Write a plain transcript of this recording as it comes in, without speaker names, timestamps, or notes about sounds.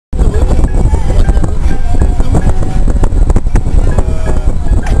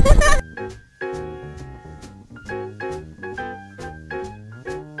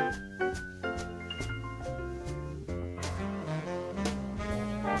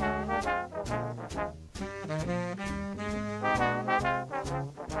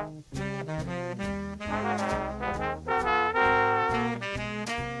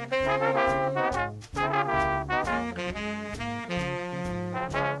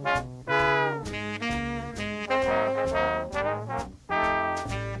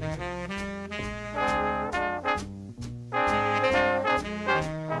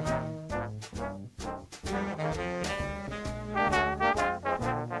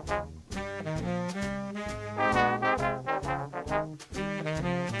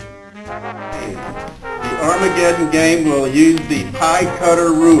game. The Armageddon game will use the pie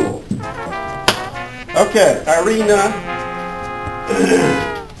cutter rule. Okay, Irina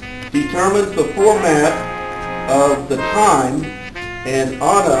determines the format of the time, and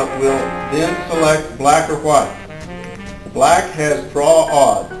Anna will then select black or white. Black has draw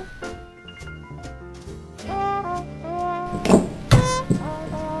odd.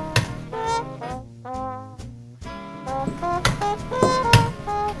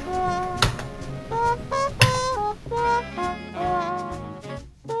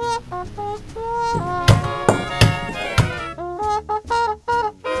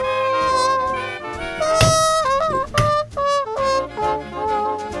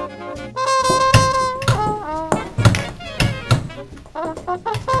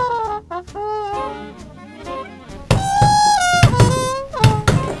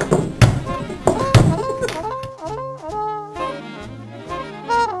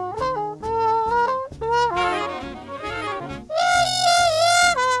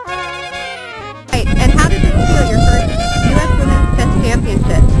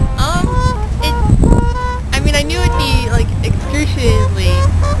 Excruciatingly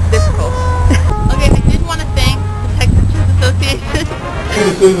difficult. Okay, I did want to thank the Texas Chess Association. To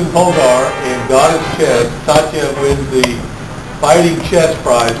Susan Polgar and Goddess Chess, Tatya wins the Fighting Chess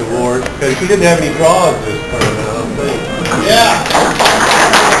Prize Award because she didn't have any draws this tournament, I don't think. Yeah!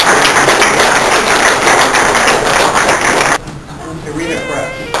 Irina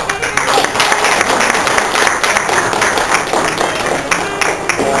Fresh.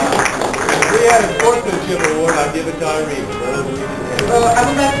 If we had a sportsmanship award, I'd give it to Irina. I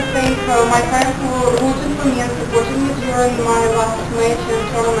would like to thank my friends who rooted for me and supported me during my last match and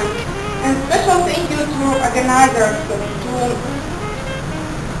tournament. And special thank you to organizers, to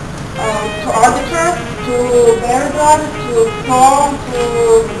arbiters, to Barry Brothers, to Tom, to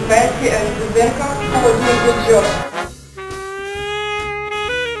Betty and Zdenka for doing a good job.